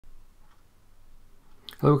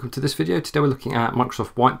Hello, welcome to this video. Today we're looking at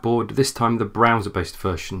Microsoft Whiteboard, this time the browser-based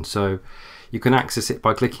version. So you can access it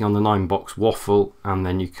by clicking on the 9-box waffle and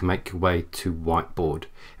then you can make your way to Whiteboard.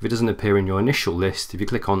 If it doesn't appear in your initial list, if you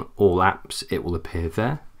click on All Apps, it will appear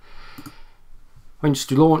there. When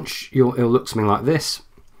you launch, it'll look something like this,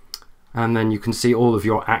 and then you can see all of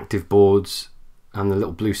your active boards and the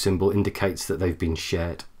little blue symbol indicates that they've been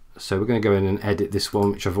shared. So we're going to go in and edit this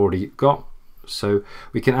one, which I've already got. So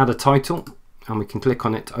we can add a title and we can click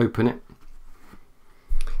on it to open it.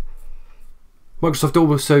 Microsoft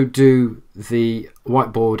also do the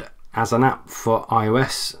Whiteboard as an app for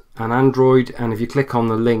iOS and Android, and if you click on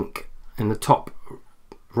the link in the top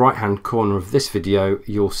right hand corner of this video,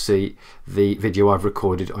 you'll see the video I've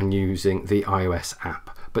recorded on using the iOS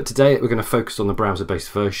app. But today we're going to focus on the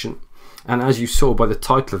browser-based version, and as you saw by the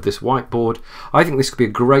title of this Whiteboard, I think this could be a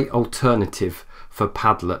great alternative for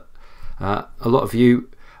Padlet. A lot of you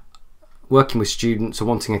working with students are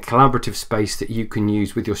wanting a collaborative space that you can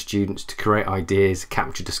use with your students to create ideas,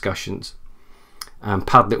 capture discussions.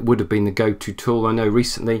 Padlet would have been the go-to tool. I know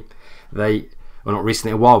recently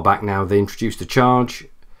a while back now, they introduced a charge.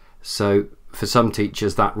 So for some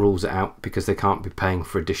teachers that rules it out because they can't be paying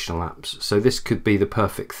for additional apps. So this could be the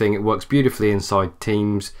perfect thing. It works beautifully inside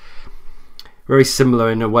Teams. Very similar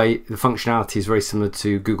in a way, the functionality is very similar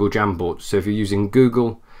to Google Jamboard. So if you're using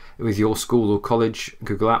Google with your school or college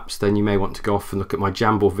Google Apps, then you may want to go off and look at my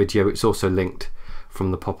Jamboard video. It's also linked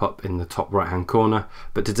from the pop-up in the top right hand corner.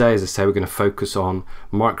 But today, as I say, we're going to focus on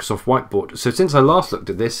Microsoft Whiteboard. So since I last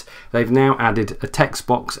looked at this, they've now added a text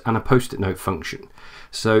box and a post-it note function.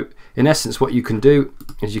 So in essence, what you can do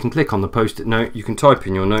is you can click on the post-it note, you can type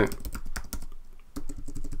in your note,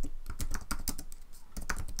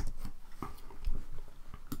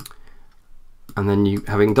 and then you,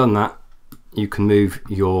 having done that, you can move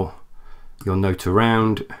your note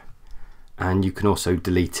around, and you can also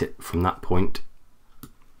delete it from that point.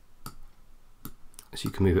 So you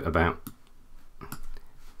can move it about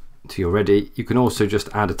until you're ready. You can also just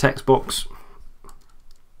add a text box.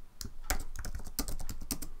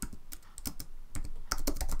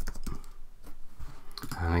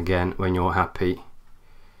 And again, when you're happy,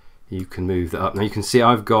 you can move that up. Now you can see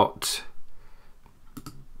I've got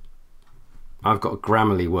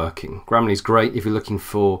Grammarly working. Grammarly is great if you're looking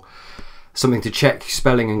for something to check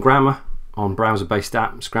spelling and grammar on browser-based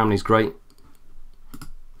apps. Grammarly is great.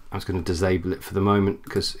 I'm just going to disable it for the moment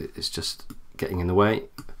because it's just getting in the way.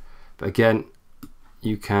 But again,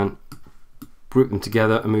 you can group them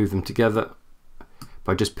together and move them together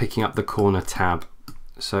by just picking up the corner tab.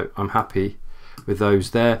 So I'm happy with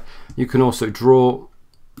those there. You can also draw.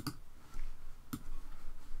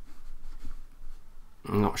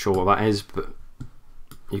 I'm not sure what that is, but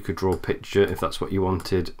you could draw a picture if that's what you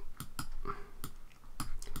wanted.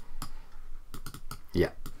 Yeah,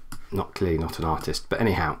 clearly not an artist, but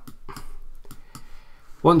anyhow,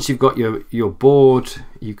 once you've got your board,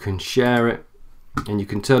 you can share it and you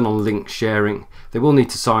can turn on link sharing. They will need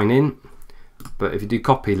to sign in, but if you do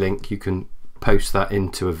copy link, you can post that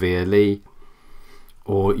into a VLE,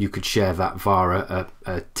 or you could share that via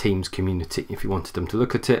a Teams community if you wanted them to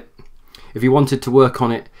look at it. If you wanted to work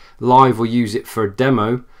on it live or use it for a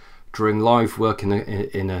demo during live work in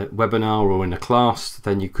a webinar or in a class,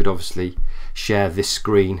 then you could obviously share this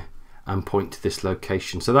screen and point to this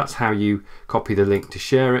location. So that's how you copy the link to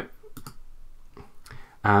share it.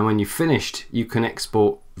 And when you've finished, you can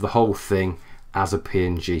export the whole thing as a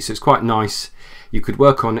PNG. So it's quite nice. You could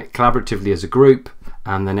work on it collaboratively as a group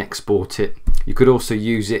and then export it. You could also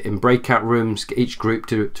use it in breakout rooms, get each group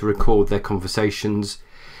to record their conversations.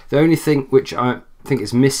 The only thing which I think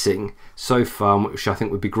is missing so far, which I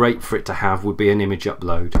think would be great for it to have, would be an image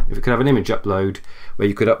upload. If it could have an image upload where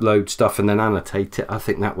you could upload stuff and then annotate it, I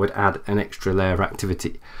think that would add an extra layer of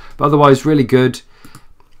activity. But otherwise, really good.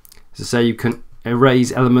 As I say, you can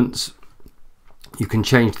erase elements, you can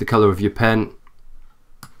change the color of your pen,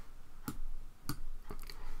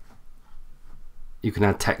 you can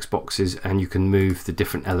add text boxes, and you can move the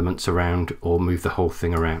different elements around or move the whole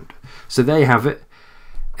thing around. So there you have it.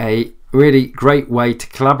 A really great way to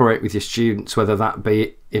collaborate with your students, whether that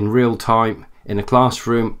be in real time in a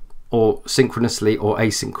classroom or synchronously or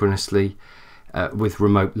asynchronously with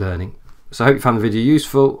remote learning. So I hope you found the video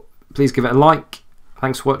useful. Please give it a like.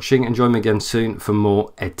 Thanks for watching and join me again soon for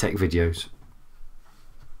more EdTech videos.